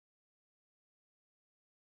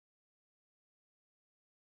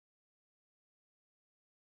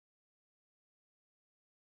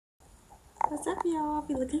What's up, y'all?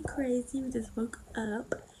 We looking crazy. We just woke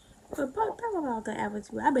up for probably about an hour or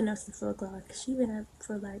two. I've been up since 4 o'clock. She been up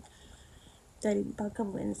for like about a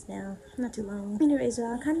couple minutes now. Not too long. Anyways,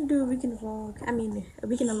 y'all, I kind of do a weekend vlog. I mean, a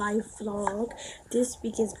weekend of life vlog. This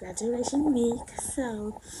week is graduation week.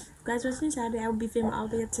 So, graduation is Saturday. I will be filming all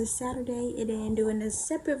the way up to Saturday and then doing a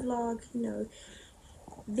separate vlog,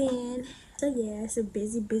 then. So, yeah, it's a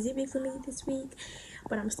busy week for me this week.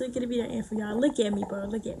 But I'm still gonna be there and for y'all. Look at me, bro.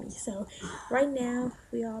 Look at me. So, right now,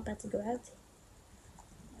 we all about to go out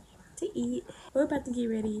to eat. We're about to get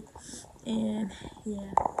ready. And,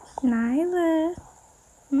 yeah. Nyla.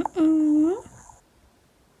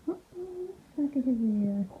 Look at his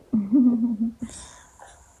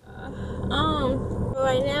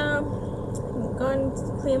right now, I'm going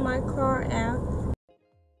to clean my car out.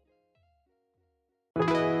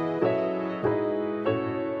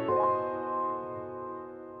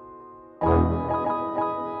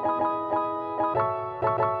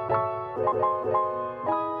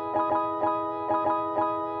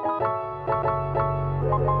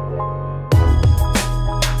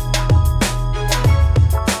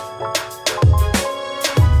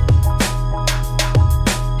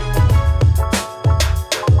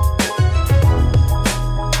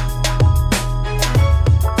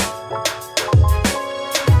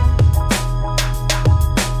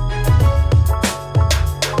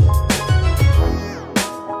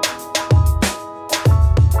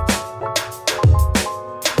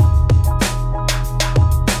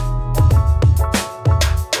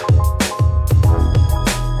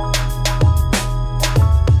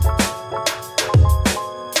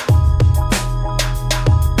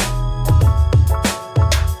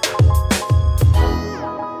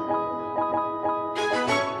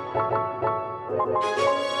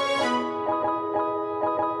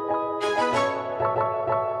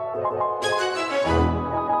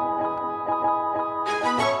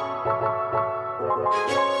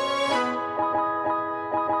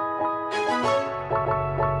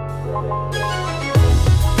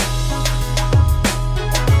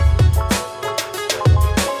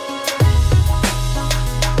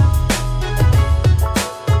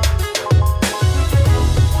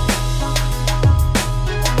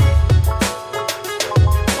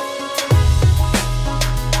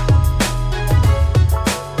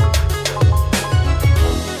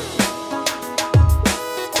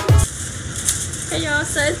 Hey y'all,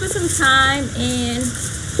 so it's been some time and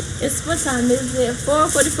it's what time is it?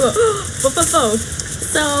 4:44. 4:44.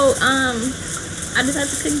 So I decided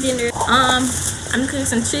to cook dinner. I'm cooking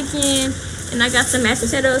some chicken and I got some mashed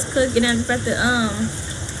potatoes cooked and I'm about to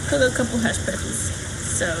cook a couple hush puppies.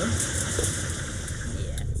 So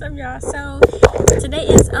yeah, what's up y'all? So today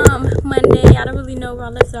is Monday. I don't really know where I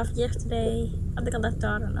left off yesterday. I think I left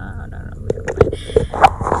off, I don't know.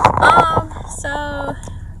 So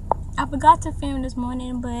I forgot to film this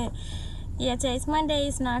morning, but yeah, today's Monday.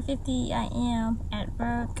 It's 9:50. I am at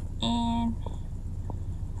work, and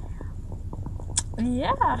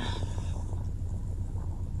yeah,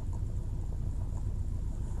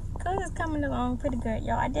 cause it's coming along pretty good,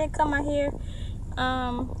 y'all. I did cut my hair,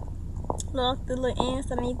 look the little ends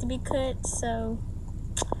that need to be cut. So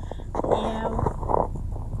yeah.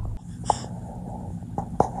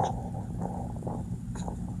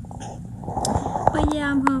 But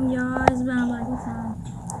yeah, I'm home, y'all. It's around like what time?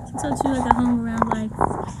 I told you I got home around like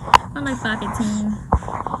 5:15.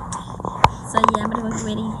 So yeah, I'm gonna go get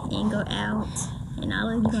ready and go out, and all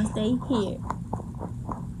of you gonna stay here.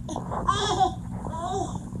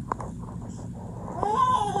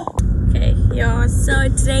 Okay, y'all. So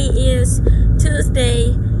today is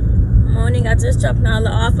Tuesday morning. I just dropped Nyla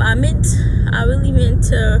off. I really meant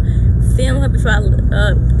to film her before I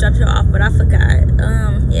dropped her off, but I forgot.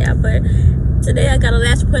 Yeah, but today I got a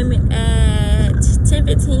last appointment at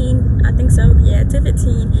 10:15. I think so. Yeah,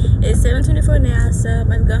 10:15. It's 7:24 now, so I'm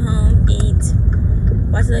gonna go home, eat,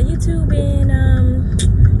 watch the YouTube, and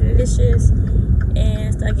do dishes,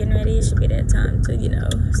 and start getting ready. It should be that time to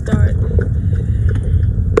start.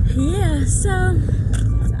 Yeah, so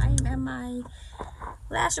I am at my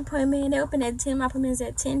last appointment. They open at 10. My appointment is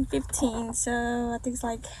at 10:15, so I think it's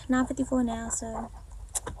like 9:54 now. So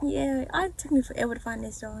yeah, it took me forever to find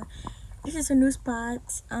this door. This is a new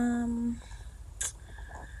spot.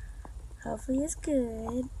 Hopefully it's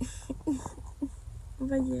good.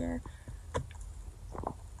 But yeah.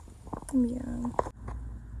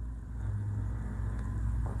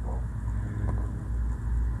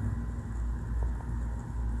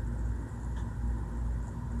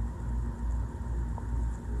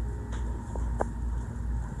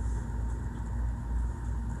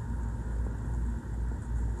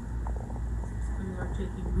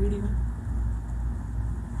 taking video.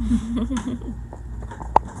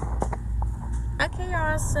 Okay,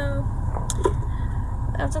 y'all. So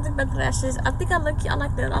I'm talking about the lashes. I think I like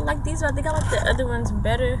these, but I think I like the other ones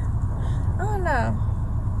better. I don't know,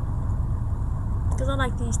 cause I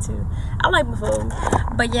like these too. I like both of them.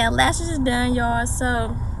 But yeah, lashes is done, y'all.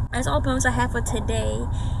 So that's all the poems I have for today.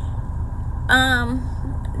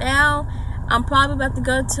 Now I'm probably about to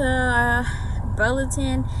go to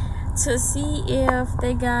Burlington to see if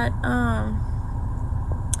they got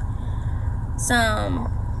some.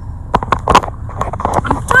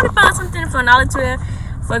 I'm trying to find something for Nyla to wear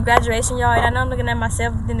for graduation, y'all. And I know I'm looking at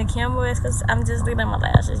myself in the camera because I'm just looking at my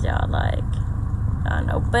lashes, y'all. Like, I don't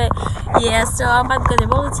know, but yeah. So I'm about to go to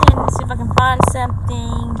Burlington and see if I can find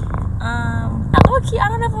something. I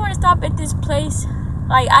don't know if I want to stop at this place.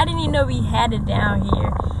 Like, I didn't even know we had it down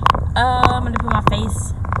here. I'm gonna put my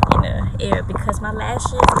face in the air because my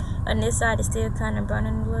lashes on this side is still kind of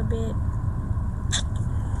burning a little bit.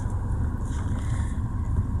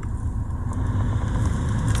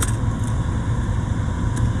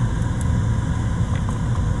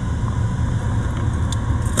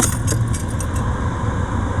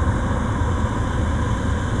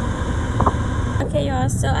 Okay, y'all.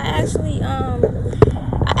 So I actually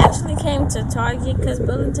came to Target because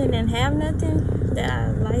Burlington didn't have nothing that I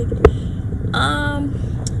like. And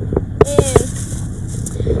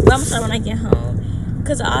well, I'm gonna start when I get home.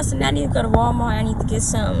 Cause also now I need to go to Walmart. I need to get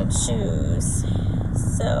some shoes.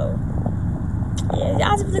 So yeah,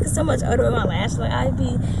 y'all just be looking so much older with my lashes. Like I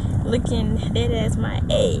be looking dead as my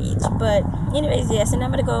age. But anyways, yeah. So now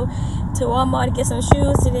I'm gonna go to Walmart to get some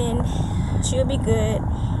shoes, and then she'll be good.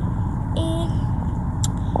 And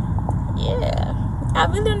yeah, I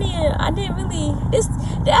didn't really,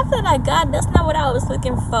 the outfit that I got, that's not what I was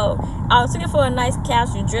looking for. I was looking for a nice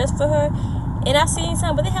casual dress for her, and I seen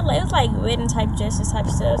some, but they had it was like wedding type dresses type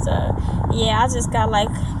stuff. So yeah, I just got like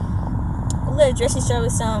a little dressy shirt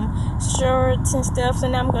with some shorts and stuff. So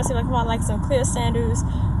now I'm gonna see if I can find like some clear sandals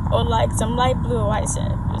or like some light blue or white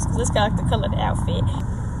sandals, because it's got like the color of the outfit.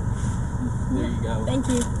 There you go. Thank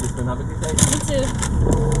you. Just another good day. You too.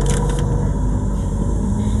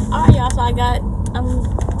 Alright, y'all, so I got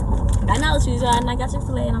Nyla shoes on, and I got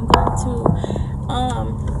Chick-fil-A, and I'm going to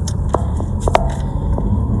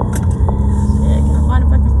yeah, can I find a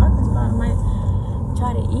fucking parking spot? I might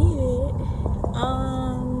try to eat it. I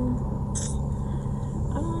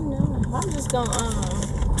don't know. I'm just gonna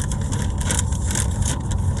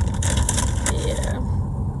yeah.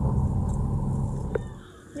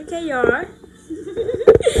 Okay, y'all.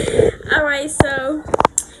 Alright, so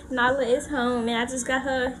Nyla is home, and I just got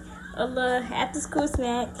her a little after school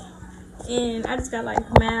snack, and I just got like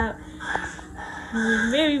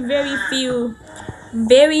very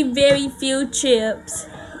few chips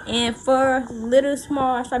and 4 little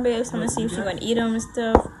small strawberries. I'm gonna see if she's gonna eat them and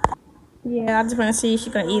stuff. Yeah, I just wanna see if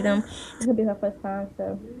she's gonna eat them. It's gonna be her first time,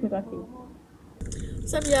 so we're gonna see.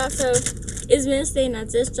 What's up, y'all? So it's Wednesday, and I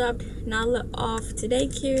just dropped Nyla off to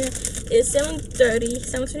daycare. It's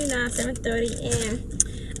 7:30, and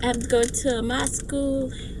I have to go to my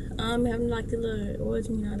school. Having like the little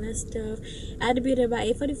origin and all that stuff. I had to be there by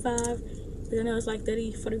 8:45, but I know it's like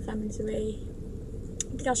 30-45 minutes away. I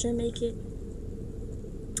think I should make it.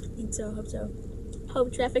 I think so. Hope so.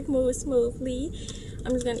 Hope traffic moves smoothly.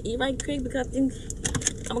 I'm just gonna eat right quick because I think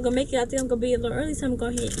I'm gonna make it. I think I'm gonna be a little early, so I'm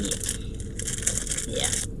gonna go ahead and eat.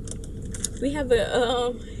 Yeah. We have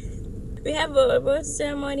a rose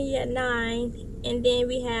ceremony at 9, and then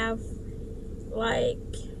we have like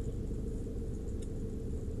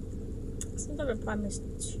some sort of promise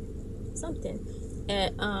something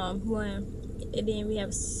at 1, and then we have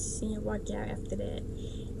a senior walkout after that.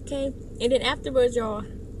 Okay, and then afterwards, y'all,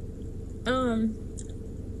 I'm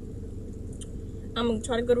gonna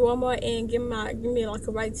try to go to Walmart and give me like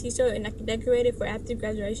a white t-shirt, and I can decorate it for after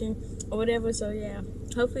graduation or whatever. So yeah,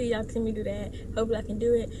 hopefully y'all can me do that. Hopefully I can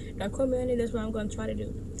do it. Don't quote me on it. That's what I'm gonna try to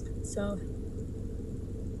do. So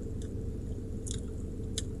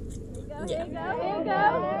yeah. Here you go.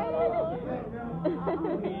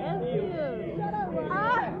 That's cute. Shut up,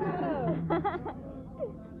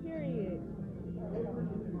 period.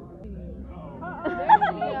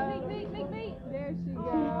 There she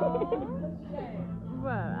goes.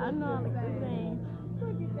 Bro, I know I'm saying.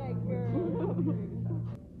 Look at that girl.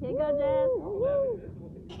 Here you go, Jazz.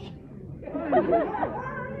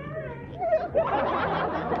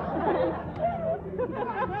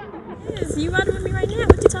 Yes, you riding with me right now?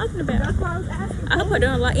 What you talking about? That's what I was asking. I hope I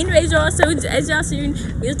don't lie. Anyways, y'all, so as y'all see, we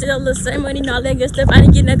just did a little ceremony and all that good stuff. I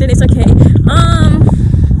didn't get nothing. It's okay.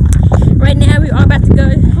 Right now we are about to go.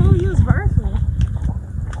 Oh, you was virtual.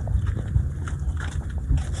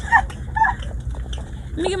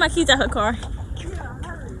 Let me get my keys out her car. They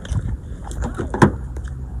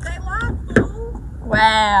locked, fool.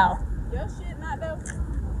 Wow. Your shit not there.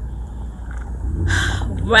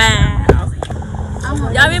 Wow.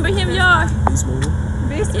 Y'all remember him, y'all?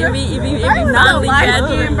 It be gnarly,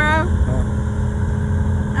 graduating, bro.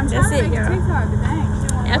 I'm That's trying to it, make a girl. TikTok, but dang.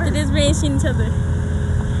 After this, we ain't seen each other.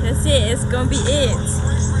 That's it. It's gonna be it.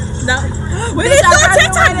 No. We need to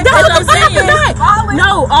TikTok. That's what I'm saying.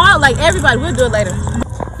 No, all like everybody. We'll do it later.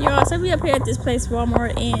 Y'all, so we up here at this place,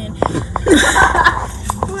 Walmart, and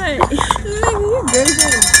what?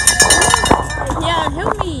 Yeah,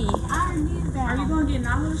 help me. I need that. Are you gonna get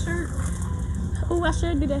Nyla's shirt? Oh, I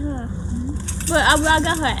should do that, huh? But I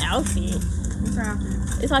got her outfit. What's her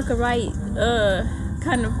outfit? It's like a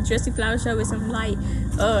kind of dressy flower show with some light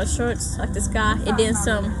shorts like the sky, and then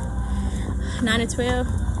some 9 to 12.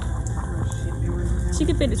 She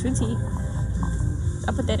could fit the sweet tea.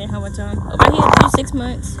 I put that in her one time. Over here, 6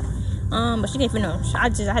 months. But she can't fit no. I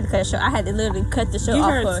had to cut the show. I had to literally cut the show off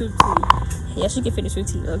her. Yeah, she can fit the sweet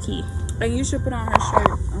tea, low key. And you should put on her shirt.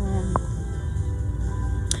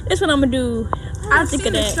 That's what I'm gonna do. I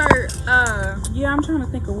seen the shirt. Yeah, I'm trying to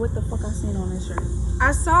think of what the fuck I seen on this shirt.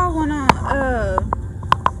 I saw one on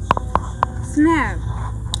Snap.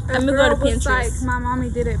 I'm gonna go to was like, Pinterest. my mommy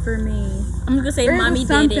did it for me. I'm gonna say mommy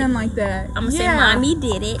did it. Something like that. I'm gonna say mommy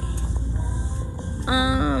did it.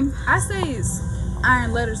 I say it's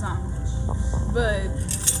iron letters on, but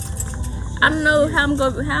I don't know how I'm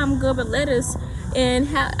good with letters, and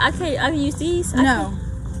how I can use these. no,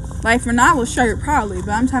 like for Nyla's shirt probably,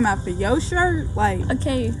 but I'm talking about for your shirt, like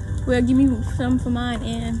Okay, well give me some for mine,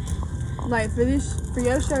 and like for your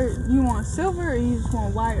shirt, you want silver or you just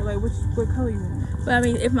want white? Like what color you want? but I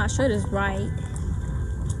mean if my shirt is right,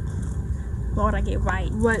 why would I get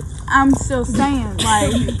right? What I'm still saying,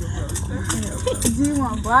 like, do you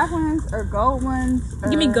want black ones or gold ones? Or...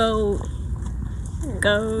 Give me gold.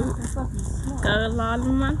 Gold. Gold all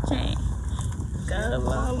in my chain. Gold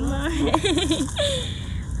all in my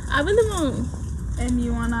I really want. And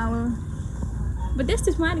you want Nyla? But that's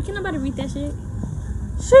just mine. Can nobody read that shit?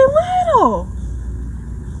 She little.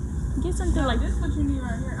 Get something like this. What you need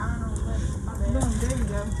right here? I don't know what. Boom, there you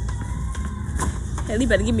go. At least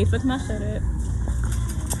better give me fuck my shirt up.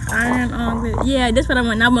 Iron on glitter. Yeah, that's what I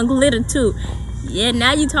want. I want glitter too. Yeah,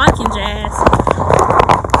 now you talking, Jazz.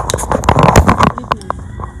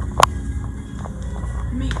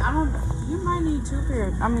 You might need two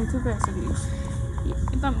pairs of these.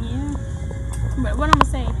 If I'm But what I'm gonna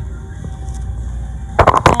say?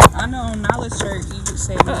 I know on Nyla's shirt you could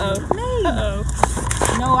say. No,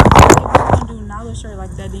 No, I think if you're gonna do Nyla's shirt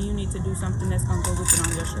like that, then you need to do something that's gonna go with it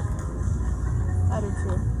on your shirt. I do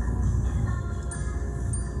too.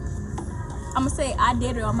 I'm gonna say I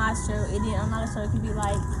did it on my shirt, and then on my shirt it could be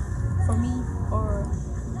like for me or.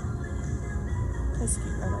 That's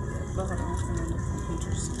cute. I like that. But hold on, I'm gonna look on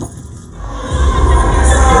Pinterest.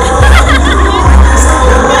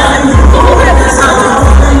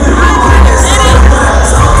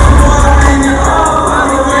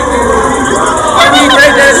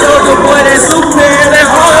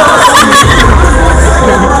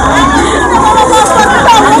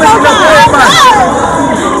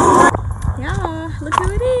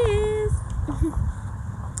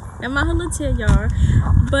 Y'all,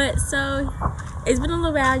 but so it's been a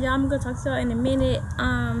little while, y'all. I'm gonna talk to y'all in a minute.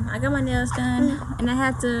 I got my nails done and I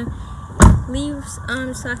had to leave so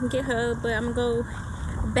I can get her, but I'm gonna go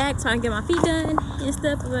back so I can get my feet done and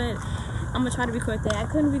stuff. But I'm gonna try to record that. I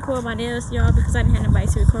couldn't record my nails, y'all, because I didn't have nobody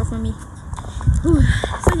to record for me. Whew.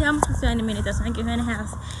 So yeah, I'm gonna talk to y'all in a minute. That's when I get her in the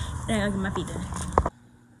house and I'm gonna get my feet done.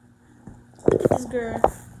 Look at this girl.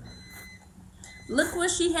 Look what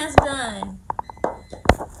she has done.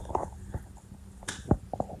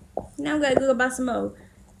 Now I'm gonna go buy some more.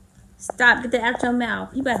 Stop, get that out your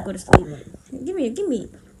mouth. You better go to sleep. Give me.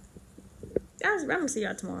 I'm gonna see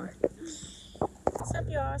y'all tomorrow. What's up,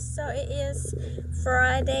 y'all? So it is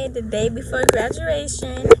Friday, the day before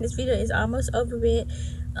graduation. This video is almost over with.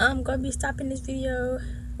 I'm gonna be stopping this video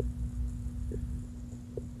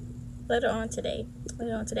later on today.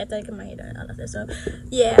 After I get my hair done and all of that. So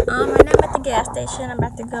yeah, right now I'm at the gas station. I'm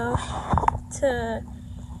about to go to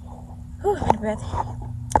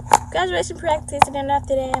graduation practice, and then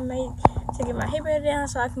after that I'm ready to get my hair braided down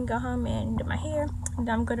so I can go home and do my hair. And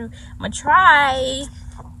I'm gonna try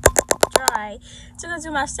to go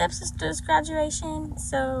do my stepsister's graduation.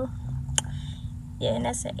 So yeah, and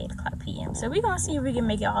that's at 8:00 p.m. So we're gonna see if we can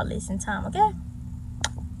make it all this in time, okay?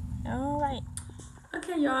 Alright.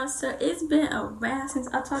 Okay, y'all, so it's been a while since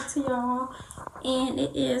I talked to y'all, and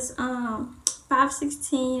it is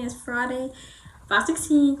 5:16. It's Friday,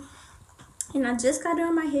 5:16. And I just got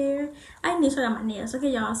done my hair. I need to show y'all my nails. Okay,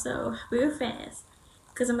 y'all. So real fast,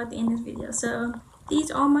 cause I'm about to end this video. So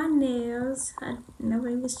these are my nails. I never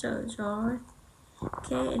even showed y'all.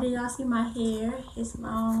 Okay, and then y'all see my hair. It's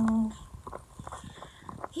long.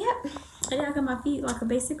 Yep. And then I got my feet like a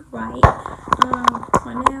basic right.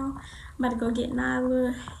 Right now, I'm about to go get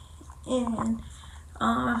Nyla and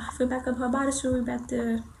fill back up her body. So we're about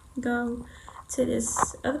to go to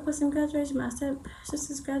this other person's graduation, my step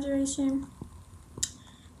sister's graduation.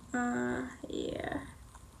 Yeah.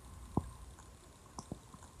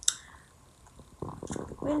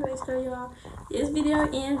 Well, anyways, so y'all, this video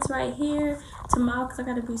ends right here tomorrow because I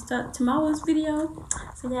gotta restart tomorrow's video.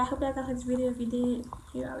 So yeah, I hope y'all got this video. If you did,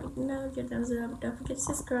 you already know, give a thumbs up. Don't forget to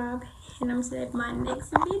subscribe, and I'm gonna see you in my next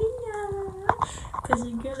video because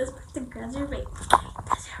your girl is about to graduate.